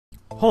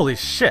Holy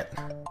shit!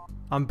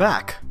 I'm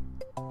back!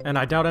 And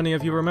I doubt any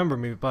of you remember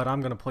me, but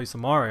I'm gonna play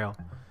some Mario.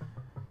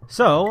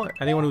 So,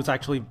 anyone who's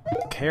actually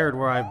cared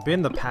where I've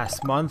been the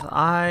past month,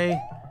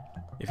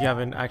 if you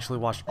haven't actually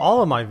watched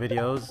all of my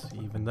videos,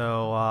 even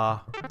though,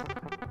 well,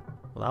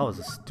 that was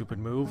a stupid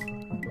move.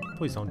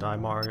 Please don't die,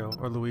 Mario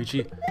or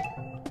Luigi.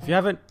 If you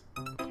haven't...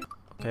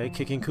 Okay,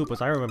 kicking Koopas,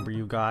 I remember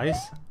you guys.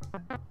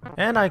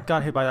 And I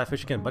got hit by that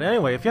fish again. But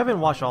anyway, if you haven't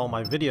watched all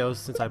my videos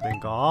since I've been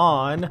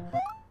gone...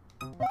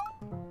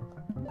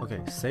 Okay,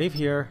 save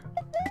here.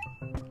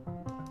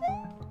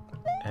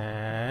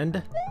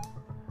 And...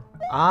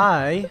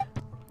 I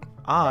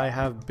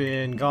have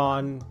been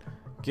gone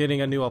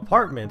getting a new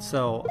apartment,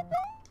 so...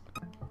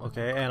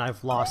 Okay, and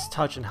I've lost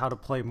touch in how to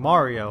play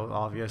Mario,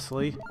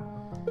 obviously.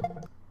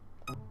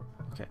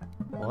 Okay,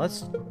 well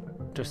let's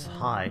just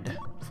hide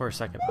for a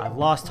second. I've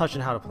lost touch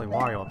in how to play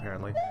Mario,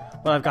 apparently.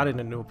 But I've got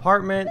in a new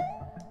apartment.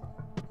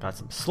 Got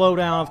some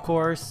slowdown, of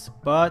course,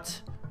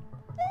 but...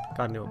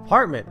 Got a new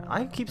apartment.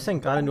 I keep saying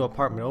got a new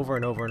apartment over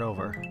and over and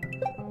over.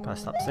 Gotta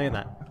stop saying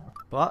that.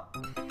 But...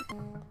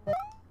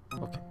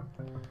 Okay.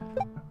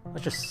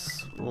 Let's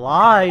just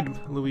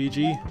slide,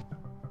 Luigi.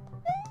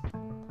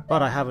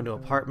 But I have a new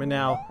apartment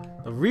now.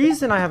 The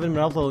reason I haven't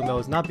been uploading though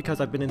is not because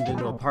I've been in the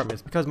new apartment.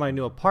 It's because my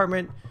new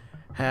apartment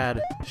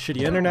had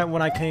shitty internet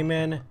when I came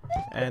in.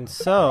 And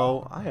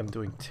so, I am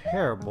doing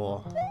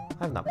terrible.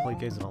 I have not played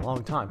games in a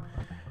long time.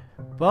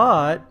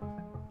 But...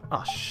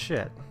 Oh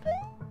shit.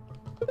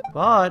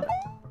 But...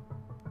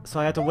 So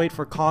I had to wait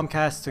for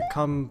Comcast to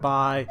come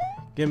by,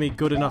 give me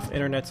good enough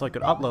internet so I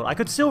could upload. I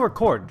could still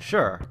record,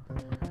 sure.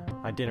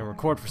 I didn't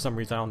record for some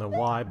reason, I don't know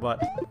why,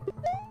 but...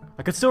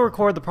 I could still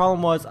record. The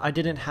problem was I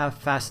didn't have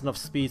fast enough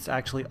speeds to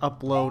actually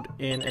upload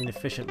in an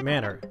efficient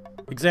manner.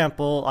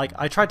 Example, like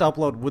I tried to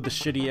upload with the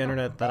shitty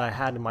internet that I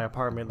had in my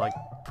apartment, like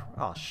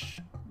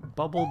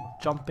bubble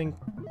jumping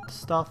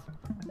stuff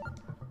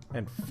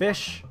and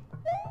fish.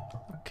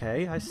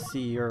 Okay, I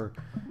see your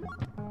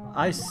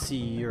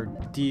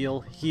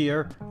deal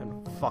here,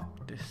 and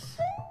fuck this.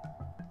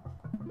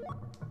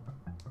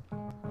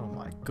 Oh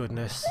my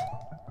goodness.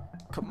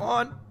 Come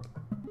on.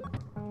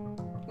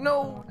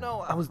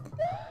 No, I was...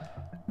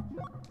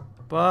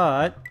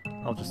 But,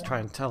 I'll just try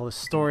and tell this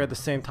story at the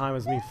same time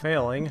as me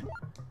failing.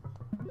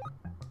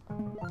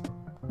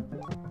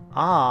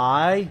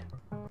 I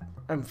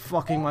am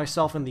fucking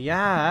myself in the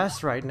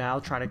ass right now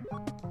trying to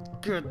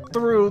get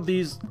through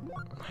these...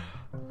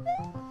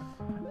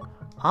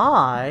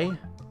 I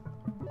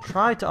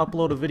tried to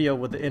upload a video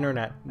with the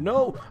internet.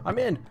 No, I'm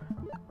in,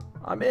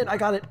 I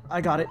got it,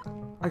 I got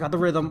the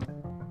rhythm.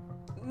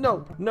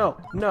 No,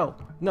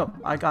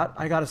 I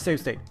got a save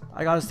state.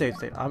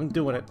 I'm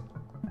doing it.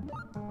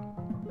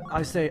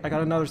 I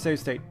got another save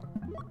state.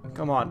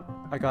 Come on,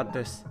 I got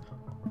this.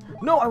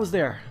 No, I was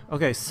there.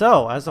 Okay,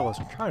 so as I was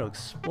trying to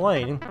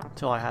explain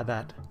until I had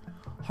that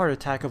heart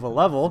attack of a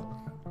level.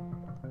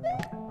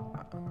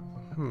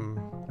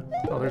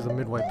 Oh, there's a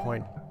midway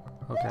point.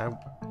 Okay,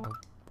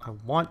 I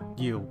want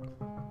you.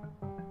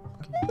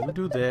 Okay, you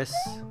do this.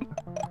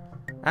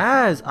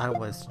 As I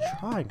was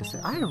trying to say,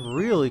 I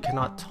really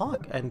cannot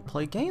talk and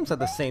play games at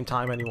the same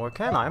time anymore,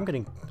 can I? I'm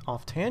getting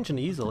off tangent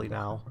easily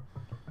now.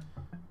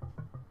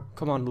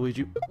 Come on,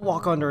 Luigi.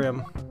 Walk under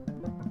him.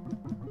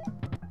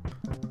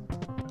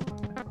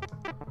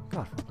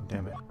 God fucking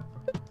damn it.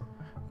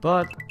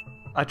 But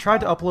I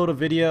tried to upload a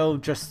video,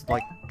 just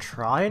like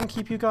try and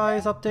keep you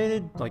guys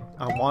updated. Like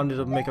I wanted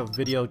to make a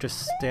video,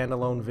 just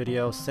standalone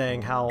video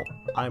saying how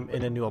I'm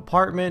in a new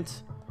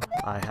apartment.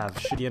 I have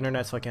shitty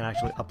internet so I can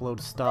actually upload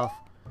stuff.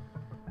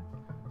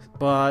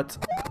 But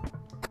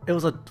it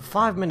was a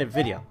 5-minute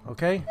video,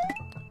 okay?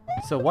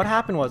 So what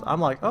happened was, I'm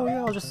like, oh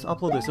yeah, I'll just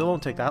upload this. It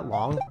won't take that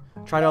long.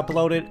 Try to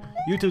upload it.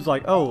 YouTube's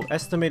like, oh,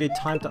 estimated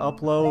time to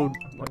upload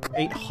like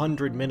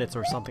 800 minutes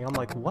or something. I'm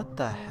like, what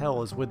the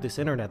hell is with this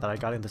internet that I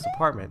got in this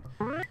apartment?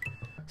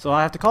 So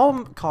I have to call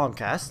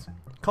Comcast,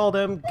 call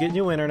them, get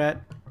new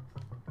internet.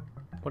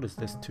 What is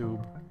this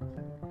tube?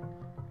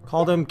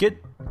 Call them,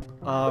 get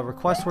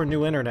request for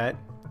new internet.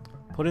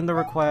 Put in the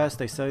request.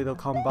 They say they'll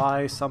come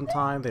by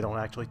sometime. They don't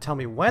actually tell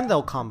me when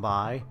they'll come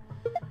by.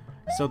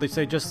 So they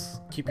say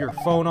just keep your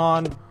phone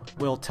on.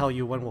 We'll tell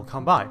you when we'll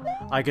come by.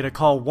 I get a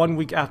call 1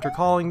 week after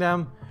calling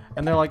them,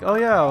 and they're like, oh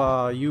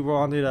yeah, you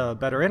wanted a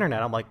better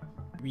internet. I'm like,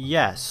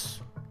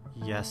 yes.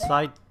 Yes,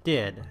 I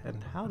did.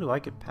 And how do I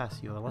get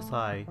past you unless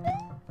I...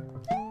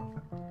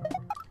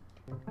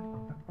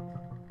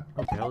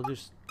 Okay, I'll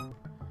just...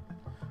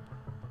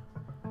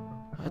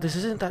 This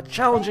isn't that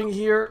challenging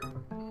here.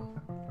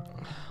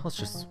 Let's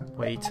just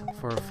wait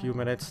for a few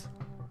minutes.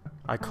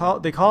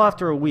 They call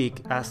after a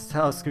week,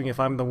 asking if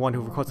I'm the one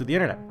who requested the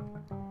internet.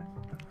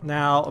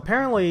 Now,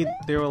 apparently,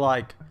 they were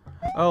like,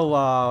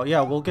 oh,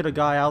 yeah, we'll get a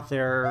guy out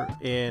there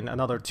in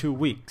another 2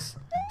 weeks.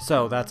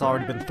 So, that's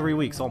already been 3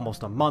 weeks,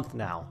 almost a month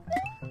now.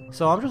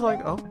 So, I'm just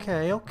like,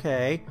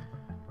 okay.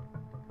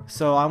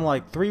 So, I'm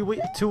like,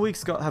 2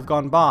 weeks have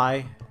gone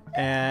by,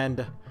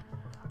 and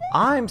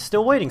I'm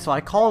still waiting. So, I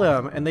called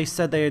them, and they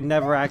said they had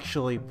never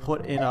actually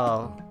put in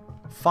a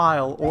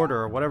file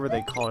order, or whatever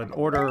they call it, an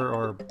order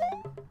or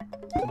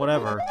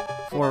whatever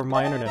for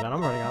my internet, and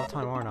I'm running out of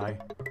time, aren't I?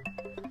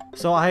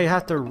 So I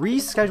have to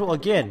reschedule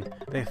again.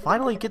 They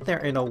finally get there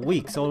in a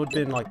week, so it would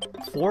have been like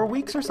 4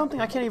 weeks or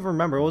something? I can't even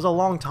remember. It was a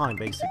long time,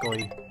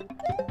 basically.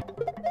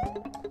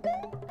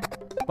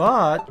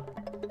 But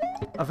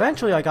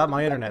eventually I got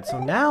my internet, so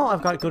now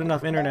I've got good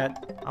enough internet.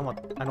 I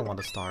don't want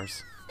the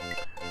stars.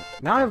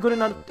 Now I have good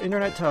enough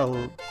internet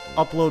to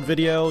upload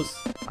videos.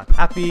 I'm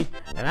happy.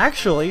 And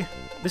actually,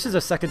 this is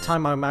the second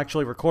time I'm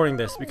actually recording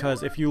this,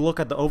 because if you look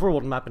at the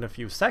overworld map in a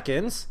few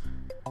seconds,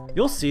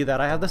 you'll see that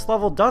I have this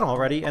level done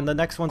already, and the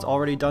next one's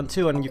already done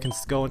too, and you can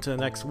go into the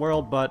next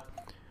world. But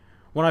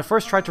when I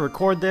first tried to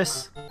record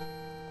this,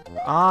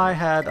 I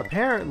had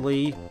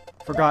apparently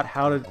forgot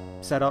how to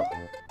set up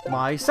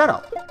my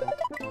setup.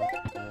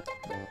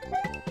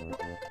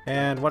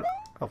 And what...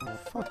 Oh,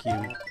 fuck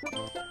you.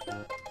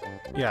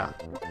 Yeah.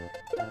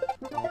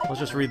 Let's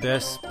just read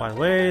this. By the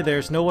way,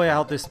 there's no way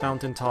out this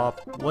mountaintop.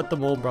 What the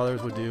Mole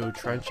Brothers would do,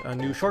 trench a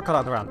new shortcut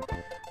on the ground.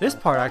 This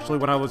part, actually,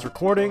 when I was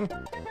recording,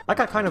 I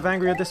got kind of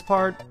angry at this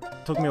part.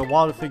 Took me a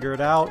while to figure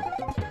it out.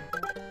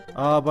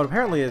 But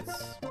apparently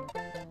it's...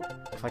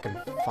 If I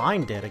can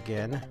find it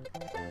again...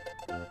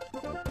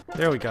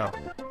 There we go.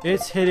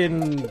 It's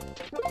hidden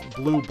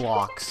blue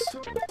blocks.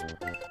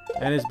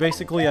 And it's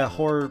basically a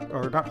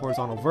not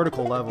horizontal,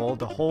 vertical level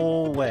the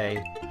whole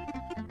way.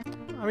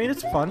 I mean,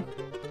 it's fun.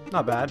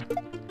 Not bad.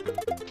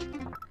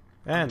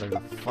 And there's a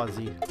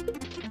fuzzy.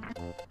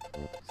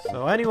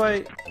 So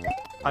anyway,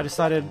 I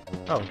decided,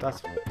 oh,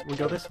 we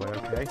go this way,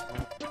 okay.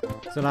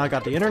 So now I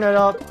got the internet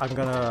up. I'm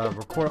gonna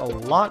record a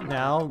lot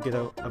now, get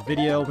a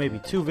video, maybe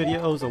 2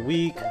 videos a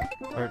week.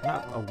 Or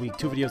not a week,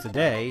 2 videos a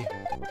day.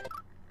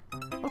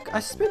 Look,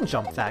 I spin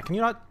jump that. Can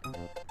you not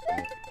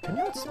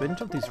spin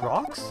jump these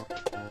rocks?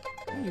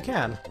 Yeah, you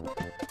can.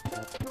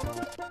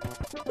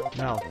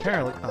 Now,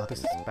 apparently... Oh, this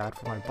is bad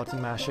for my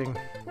button mashing.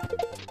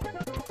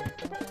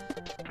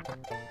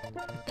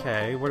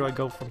 Okay, where do I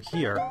go from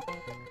here?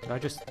 Did I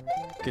just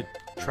get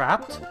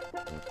trapped?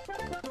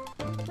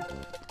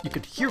 You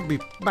could hear me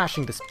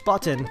mashing this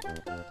button!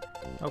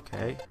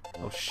 Okay.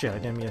 Oh shit, I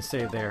didn't mean to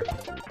save there.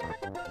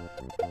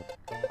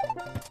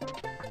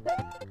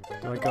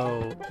 Do I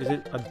go... Is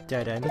it a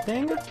dead end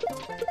thing?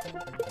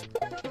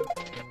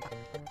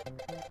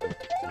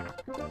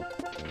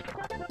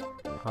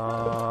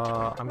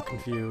 I'm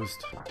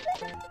confused.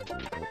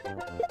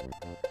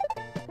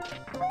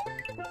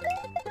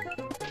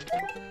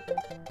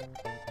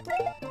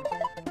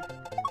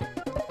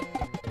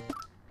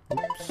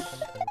 Oops.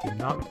 Do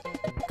not...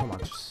 Come on,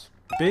 just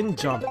spin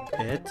jump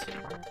it.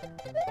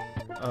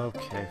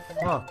 Okay,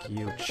 fuck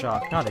you,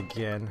 Chuck. Not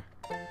again.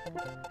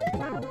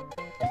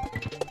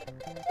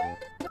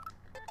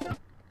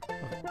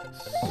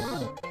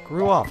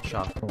 Screw off,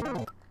 Chuck.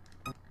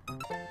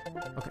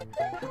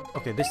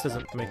 Okay, this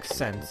doesn't make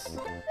sense.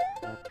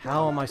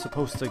 How am I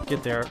supposed to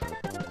get there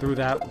through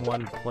that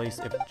one place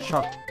if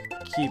Chuck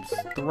keeps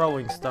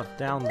throwing stuff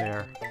down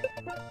there?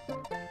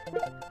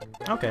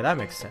 Okay, that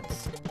makes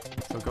sense.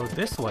 So go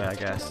this way, I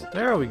guess.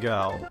 There we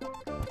go.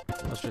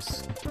 Let's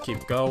just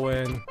keep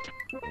going.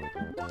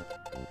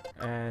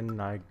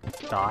 And I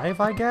dive,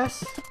 I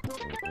guess?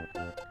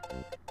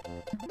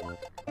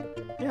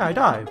 Yeah, I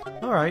dive.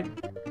 Alright.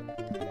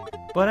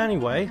 But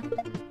anyway,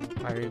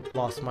 I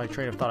lost my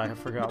train of thought. I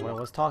forgot what I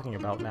was talking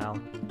about now.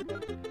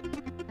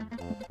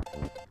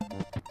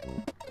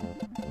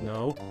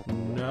 No.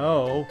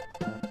 No.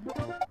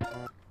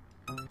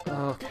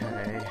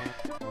 Okay.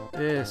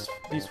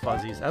 These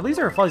fuzzies. At least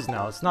they're fuzzies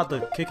now. It's not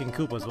the kicking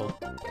Koopas. Well,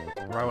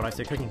 right when I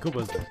say kicking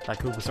Koopas, that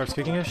Koopa starts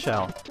kicking a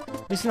shell.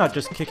 At least not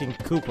just kicking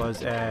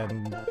Koopas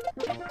and...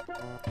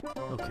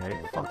 Okay,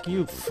 fuck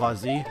you,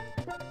 fuzzy.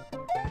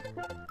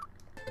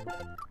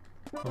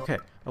 Okay,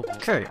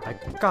 okay, I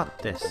got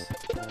this.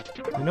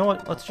 You know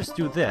what? Let's just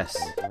do this.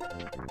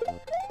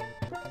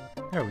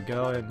 There we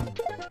go, and... Is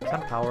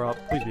that a power-up?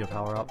 Please be a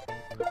power-up.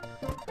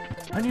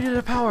 I needed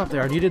a power-up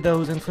there! I needed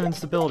those infinite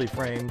stability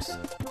frames.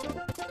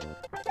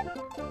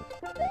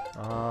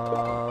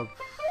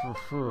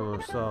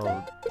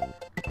 So...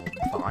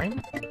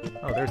 Vine?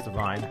 Oh, there's the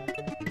vine.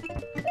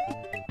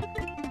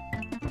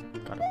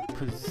 Gotta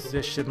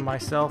position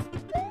myself.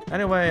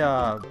 Anyway,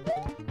 oh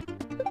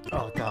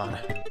god.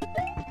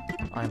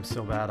 I am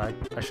so bad.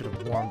 I should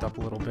have warmed up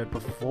a little bit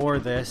before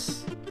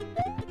this.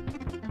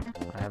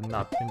 I have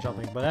not been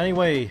jumping, but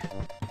anyway,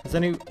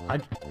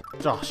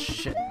 oh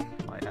shit,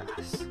 my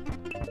ass.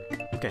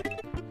 Okay,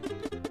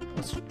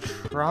 let's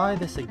try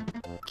this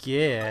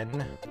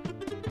again.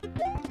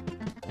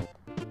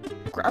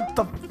 Grab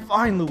the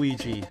vine,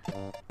 Luigi!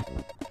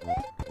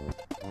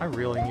 I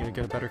really need to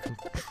get a better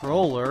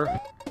controller.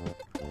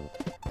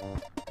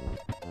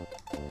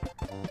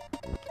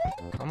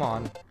 Come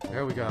on,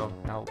 there we go.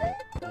 Now,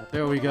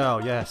 there we go,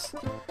 yes.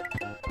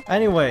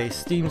 Anyway,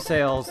 Steam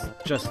sales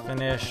just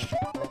finished.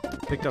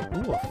 Picked up,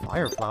 ooh, a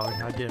fire flower.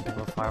 I didn't pick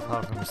up a fire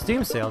flower from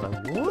Steam sales. I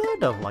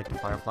would have liked a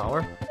fire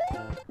flower.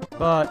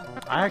 But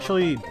I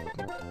actually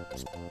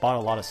bought a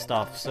lot of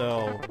stuff,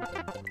 so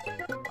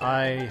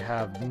I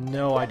have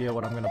no idea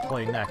what I'm going to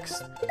play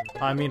next.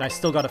 I mean, I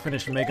still gotta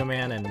finish Mega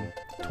Man and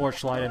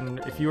Torchlight, and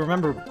if you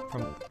remember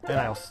from... And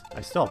I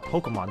still have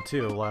Pokemon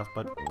too left,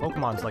 but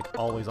Pokemon's like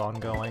always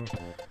ongoing.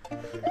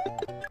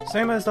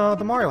 Same as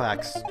the Mario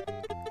hacks.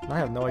 I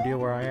have no idea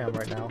where I am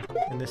right now,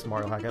 in this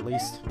Mario hack at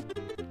least.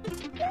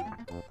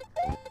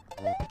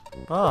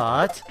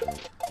 But,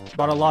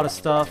 bought a lot of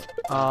stuff.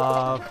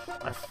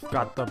 I've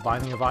got the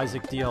Binding of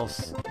Isaac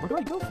DLC. Where do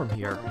I go from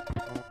here?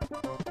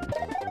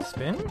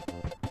 Spin?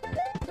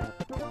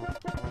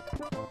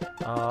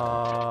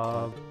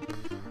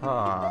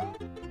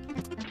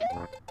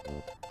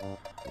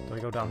 Do I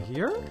go down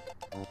here?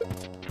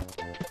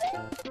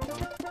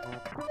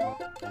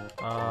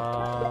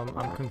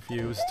 I'm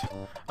confused.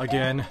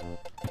 Again.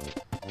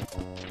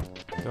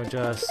 Do I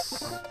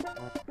just...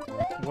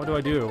 What do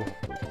I do?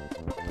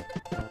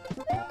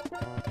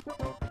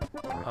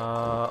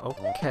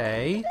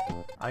 Okay.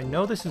 I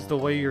know this is the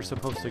way you're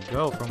supposed to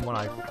go from when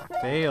I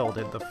failed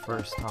it the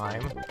first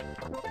time.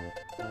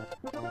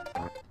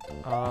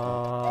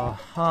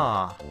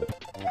 Huh.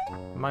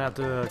 Might have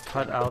to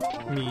cut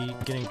out me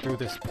getting through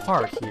this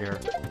part here.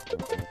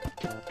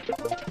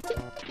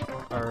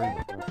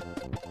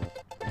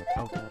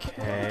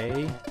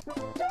 Okay.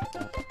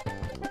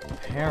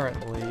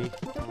 Apparently.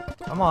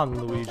 Come on,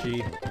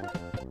 Luigi.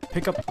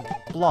 Pick up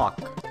the block.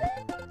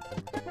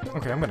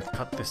 Okay, I'm gonna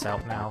cut this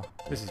out now.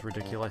 This is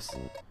ridiculous.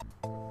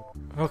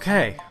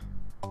 Okay.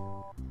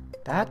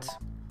 That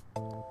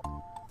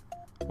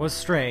was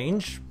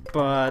strange,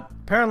 but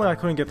apparently I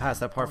couldn't get past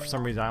that part for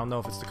some reason. I don't know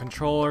if it's the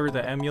controller,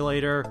 the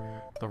emulator,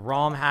 the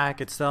ROM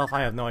hack itself.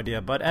 I have no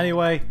idea. But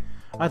anyway,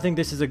 I think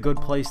this is a good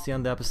place to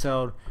end the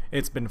episode.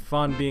 It's been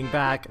fun being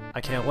back.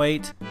 I can't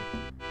wait.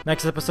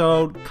 Next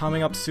episode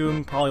coming up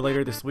soon, probably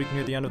later this week,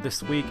 near the end of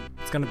this week.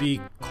 It's gonna be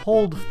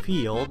Cold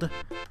Field.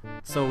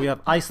 So we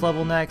have Ice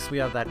Level next, we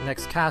have that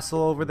next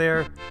castle over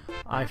there.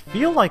 I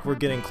feel like we're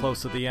getting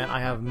close to the end. I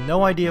have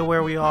no idea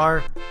where we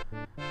are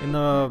in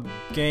the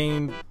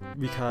game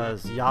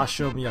because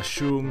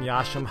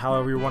Yashum,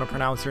 however you want to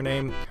pronounce your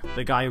name,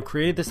 the guy who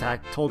created this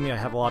hack told me I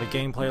have a lot of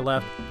gameplay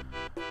left.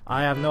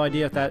 I have no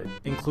idea if that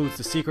includes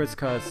the secrets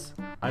because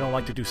I don't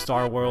like to do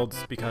Star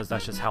Worlds because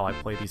that's just how I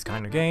play these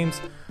kind of games.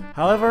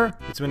 However,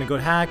 it's been a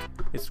good hack.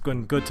 It's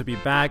been good to be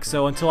back.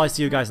 So until I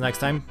see you guys next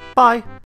time, bye!